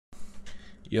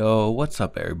Yo, what's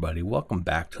up everybody? Welcome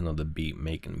back to another beat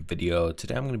making video.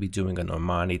 Today I'm going to be doing a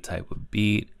Normani type of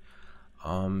beat.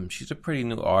 She's a pretty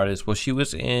new artist. Well, she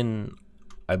was in,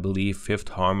 I believe, Fifth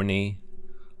Harmony,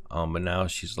 but now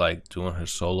she's like doing her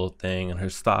solo thing, and her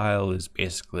style is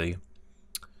basically,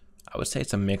 I would say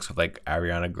it's a mix of like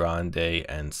Ariana Grande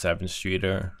and Seven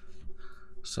Streeter.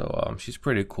 So she's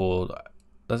pretty cool.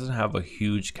 Doesn't have a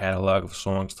huge catalog of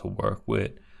songs to work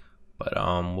with, but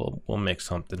we'll make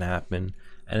something happen.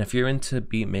 And if you're into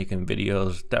beat making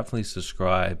videos, definitely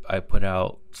subscribe. I put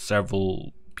out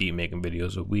several beat making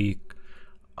videos a week.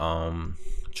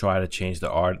 Try to change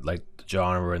the art, like the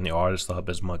genre and the artist up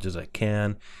as much as I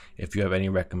can. If you have any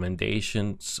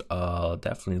recommendations,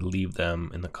 definitely leave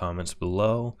them in the comments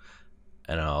below,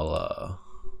 and I'll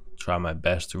try my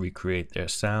best to recreate their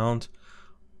sound.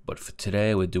 But for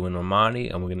today, we're doing Normani,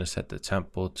 and we're gonna set the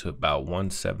tempo to about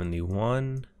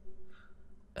 171.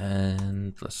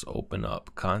 And let's open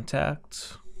up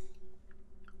Contact,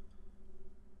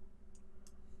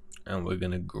 and we're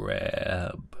gonna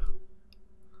grab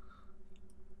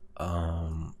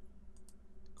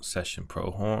Session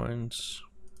Pro horns.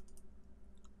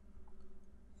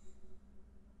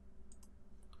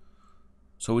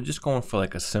 So we're just going for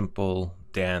like a simple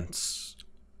dance,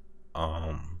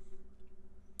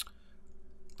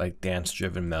 like dance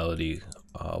driven melody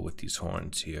with these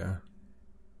horns here.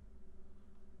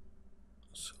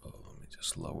 So let me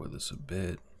just lower this a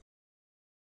bit.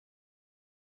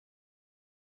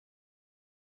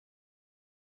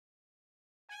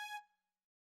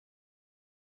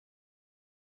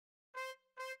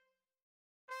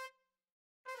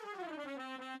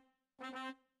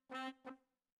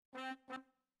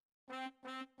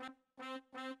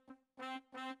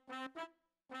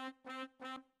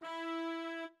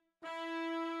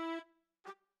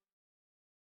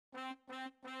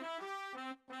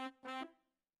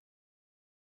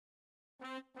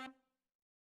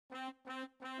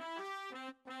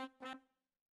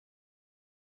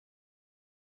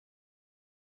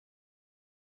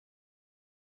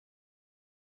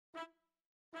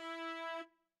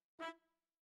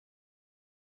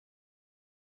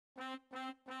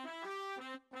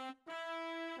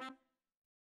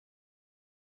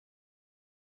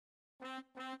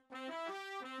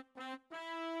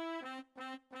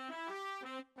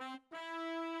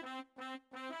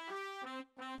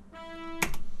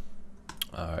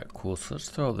 Alright, cool. So let's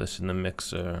throw this in the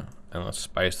mixer and let's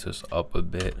spice this up a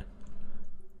bit.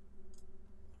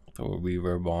 Throw a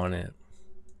reverb on it.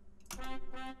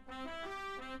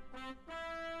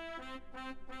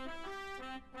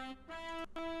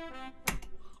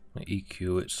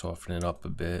 EQ it, soften it up a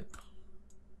bit.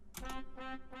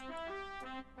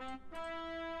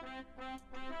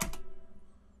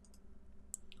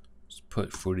 Let's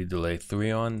put Fruity Delay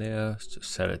 3 on there. Let's just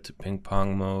set it to ping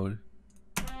pong mode.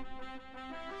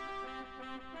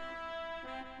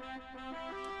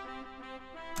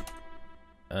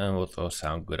 And we'll throw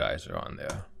Sound Goodizer on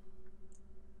there.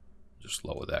 Just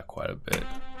lower that quite a bit.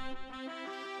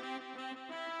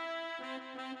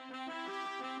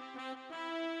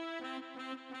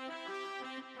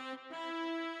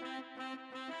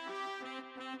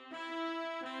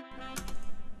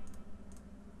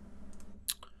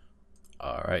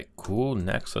 Alright, cool.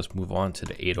 Next, let's move on to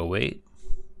the 808.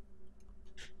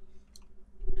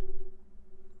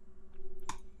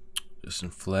 Just in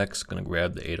Flex, gonna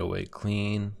grab the 808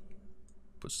 clean,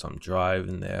 put some drive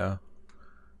in there,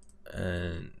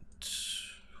 and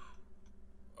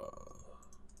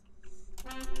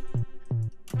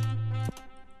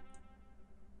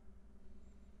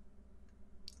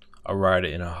I'll write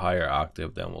it in a higher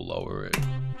octave, then we'll lower it.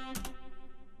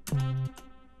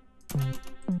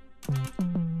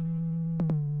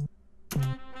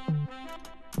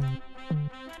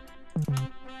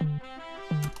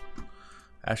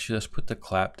 Actually, let's put the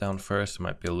clap down first. It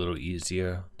might be a little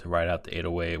easier to write out the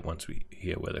 808 once we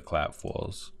hear where the clap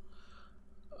falls.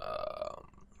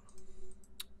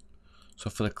 So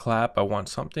for the clap, I want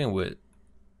something with,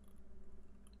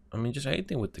 just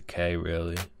anything with the K,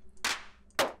 really.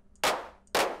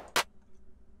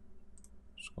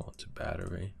 Just going to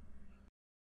battery.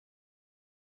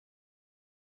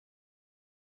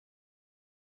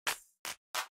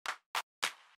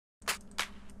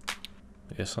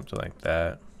 I guess something like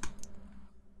that.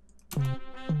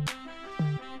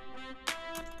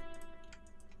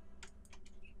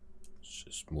 Let's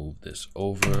just move this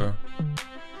over.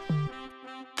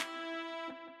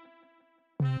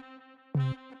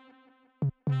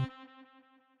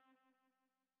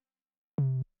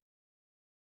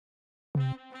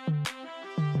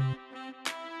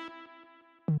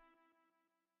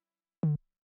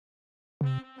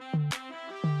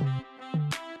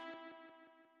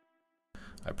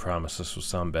 I promise this will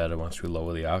sound better once we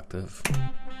lower the octave.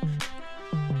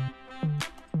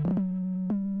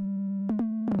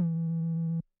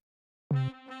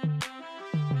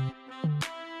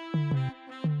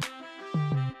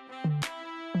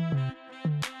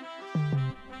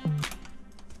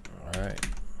 Alright.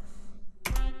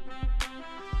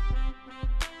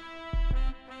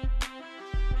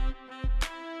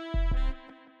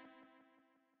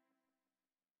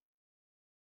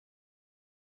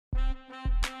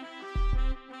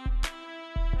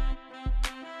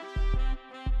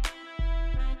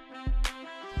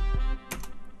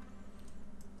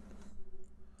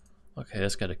 Okay,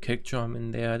 let's get a kick drum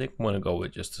in there. I think I'm gonna go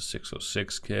with just a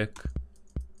 606 kick.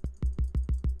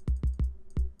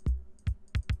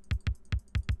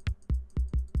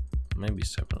 Maybe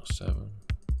 707.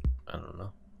 I don't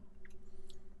know.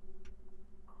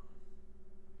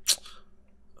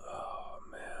 Oh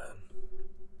man.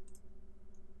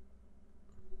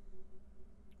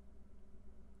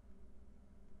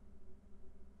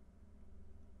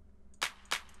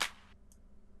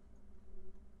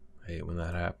 I hate when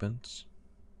that happens.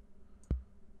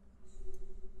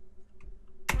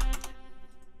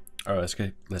 All right,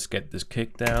 let's get this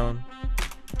kick down.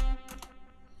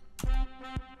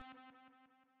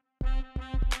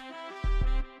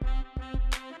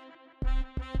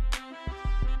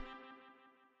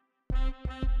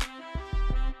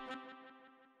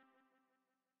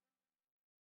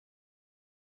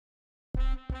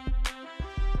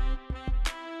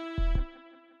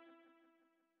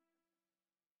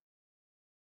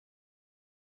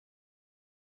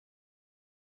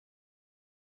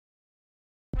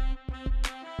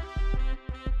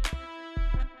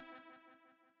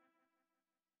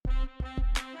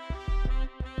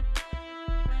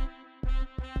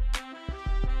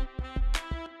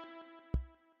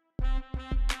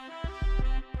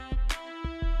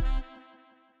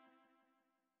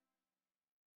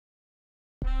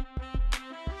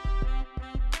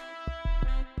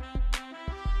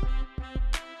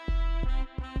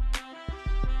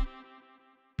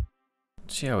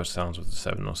 See how it sounds with the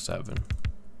 707.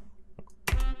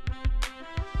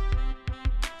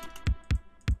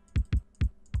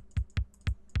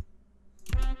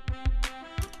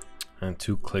 And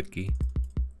too clicky.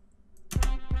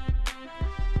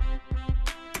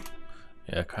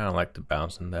 Yeah, I kind of like the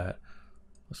bounce in that.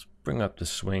 Let's bring up the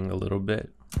swing a little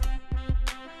bit.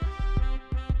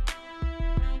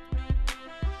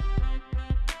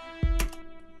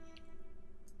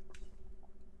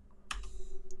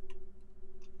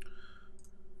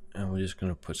 And we're just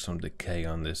gonna put some decay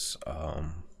on this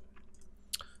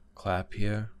clap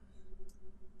here.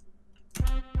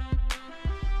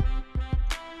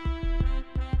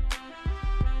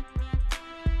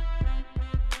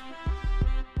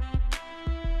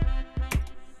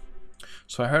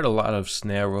 So I heard a lot of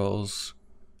snare rolls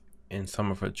in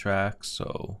some of her tracks,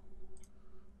 so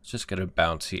let's just get a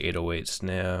bouncy 808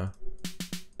 snare.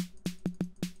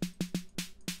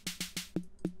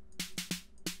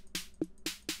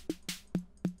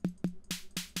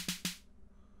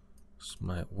 This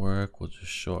might work, we'll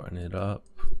just shorten it up.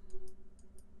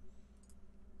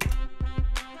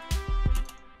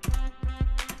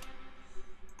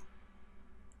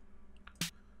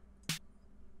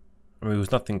 I mean, it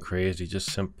was nothing crazy, just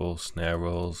simple snare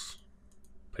rolls.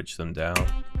 Pitch them down.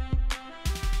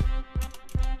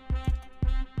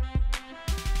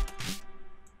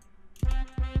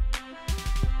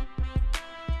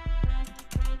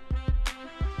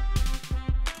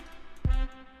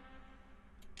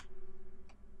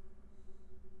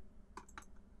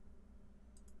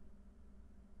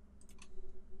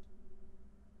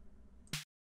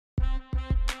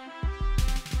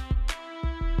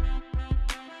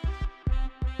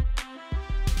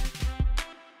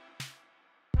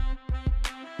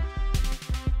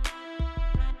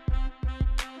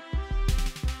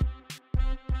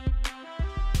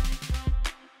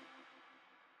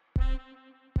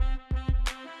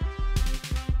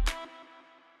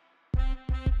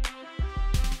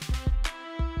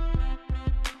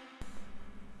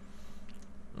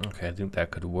 Okay, I think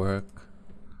that could work.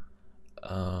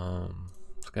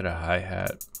 Let's get a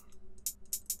hi-hat.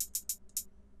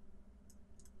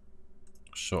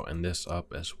 Shorten this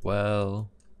up as well.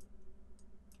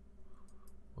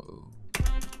 Whoa.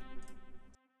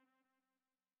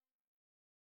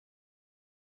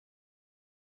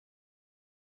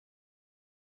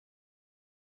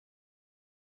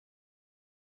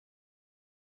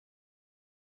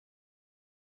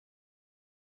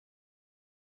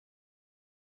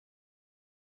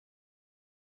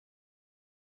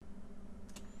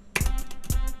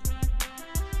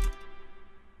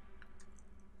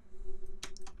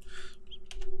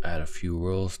 add a few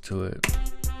rolls to it.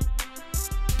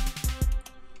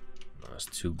 That's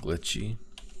too glitchy.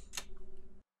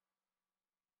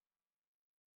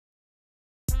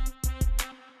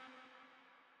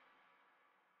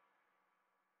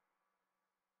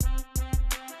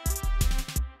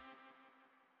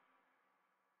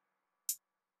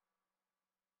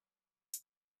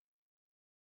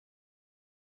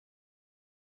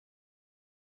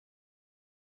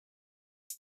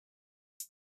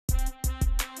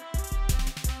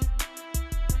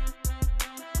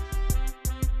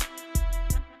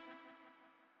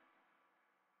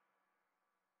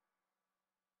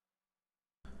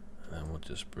 And we'll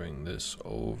just bring this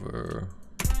over.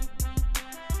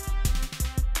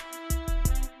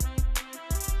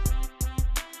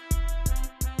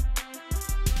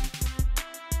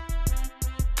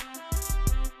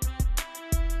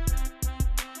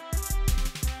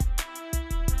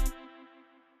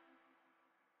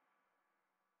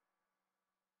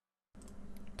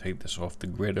 Take this off the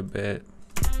grid a bit.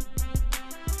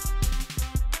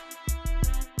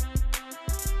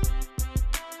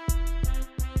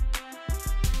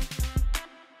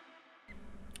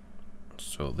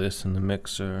 Throw this in the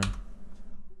mixer.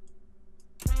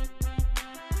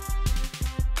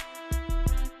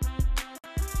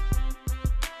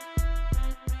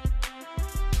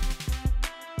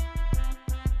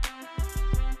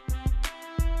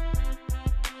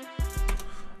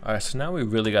 All right, so now we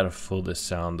really got to fill this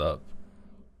sound up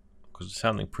because it's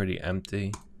sounding pretty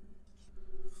empty.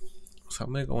 So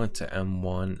I'm gonna go into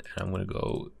M1 and I'm gonna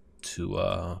go to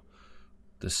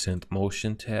the synth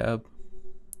motion tab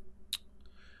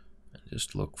and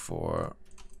just look for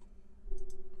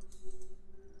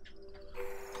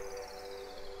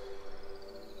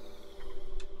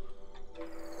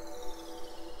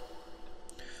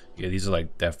these are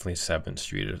like definitely 7th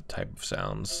Street type of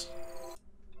sounds.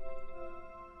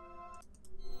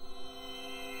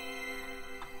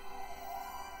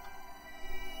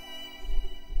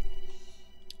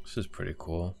 This is pretty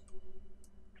cool.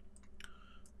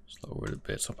 Just lower it a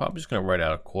bit. So I'm probably just gonna write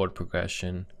out a chord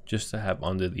progression just to have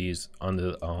under the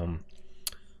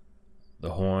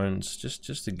horns,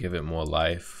 just to give it more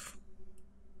life.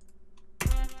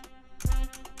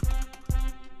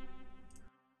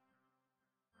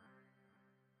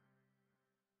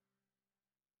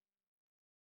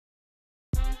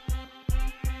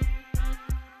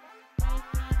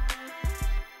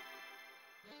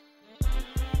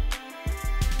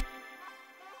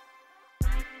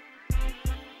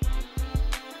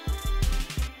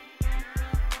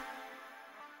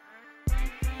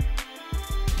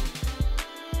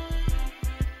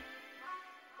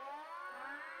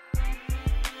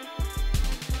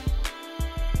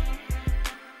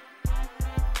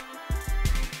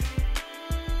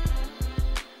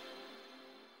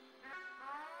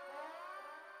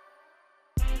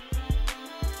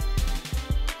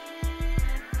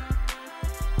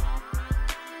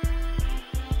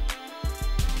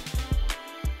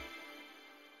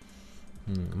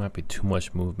 Might be too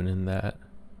much movement in that.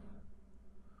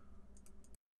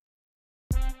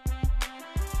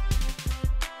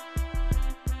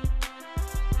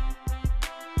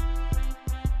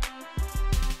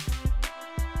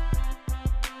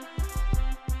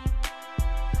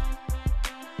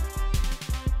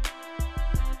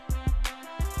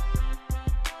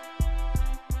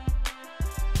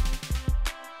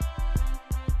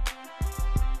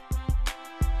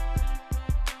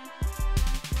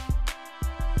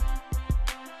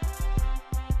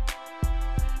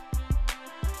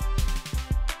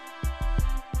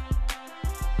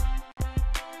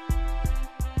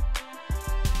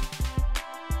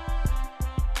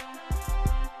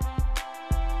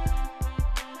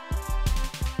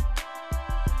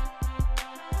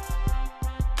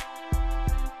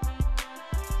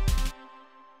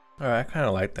 All right, I kind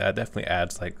of like that. It definitely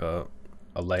adds like a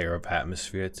layer of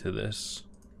atmosphere to this.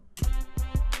 I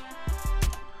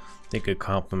think it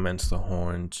complements the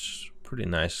horns pretty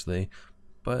nicely,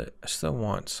 but I still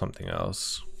want something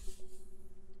else.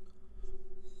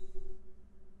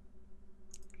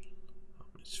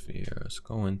 Atmosphere. Let's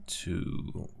go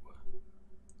into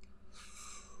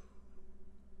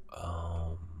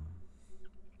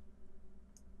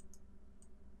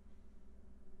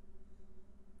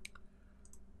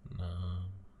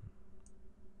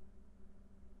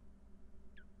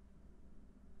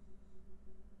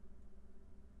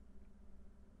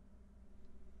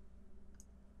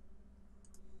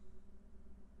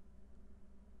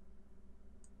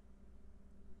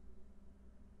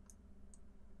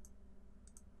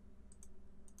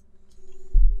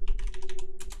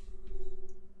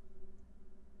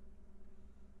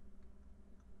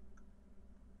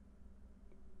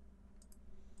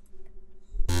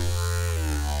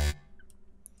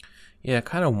Yeah, I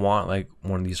kind of want like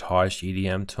one of these harsh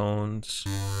EDM tones.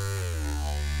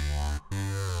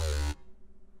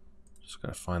 Just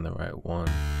gotta find the right one.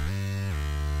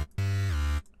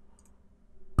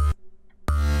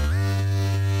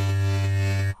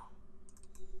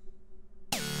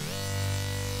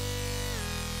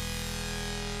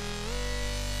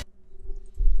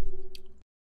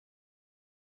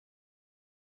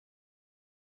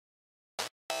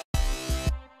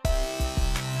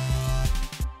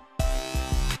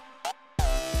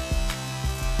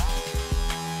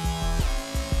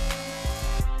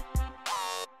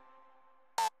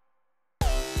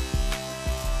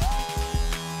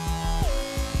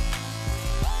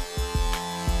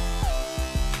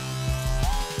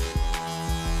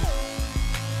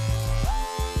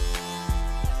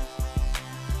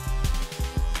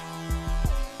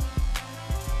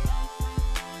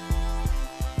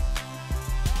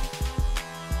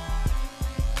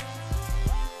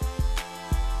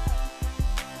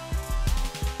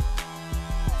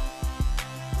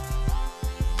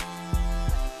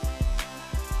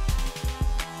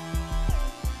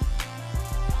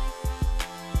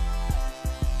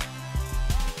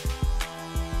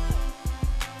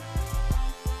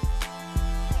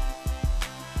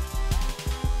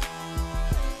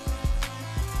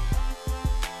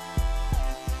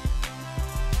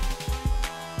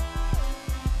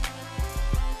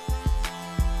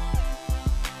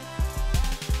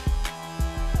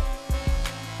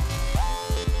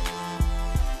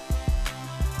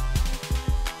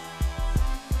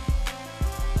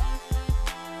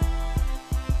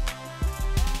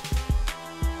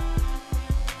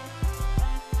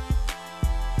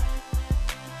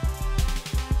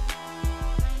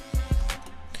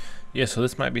 Yeah, so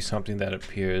this might be something that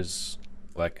appears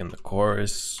like in the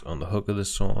chorus, on the hook of the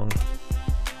song.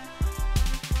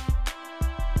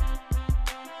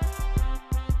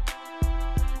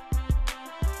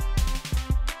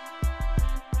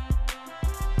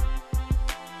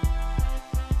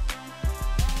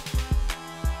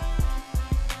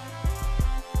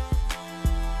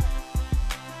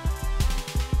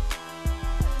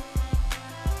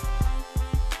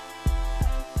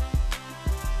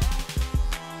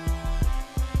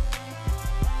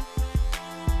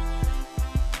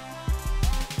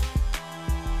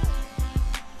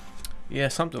 Yeah,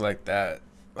 something like that.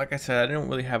 Like I said, I didn't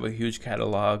really have a huge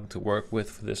catalog to work with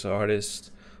for this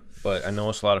artist, but I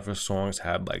noticed a lot of her songs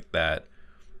had like that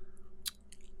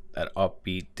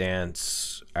upbeat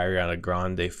dance Ariana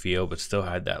Grande feel, but still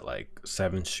had that like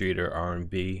 7th Street or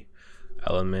R&B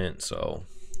element. So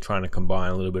trying to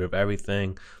combine a little bit of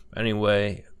everything.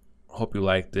 Anyway, hope you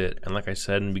liked it. And like I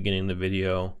said in the beginning of the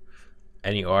video,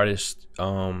 any artist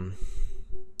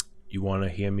you want to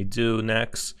hear me do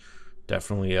next,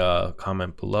 definitely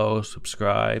comment below,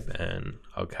 subscribe, and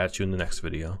I'll catch you in the next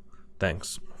video.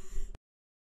 Thanks.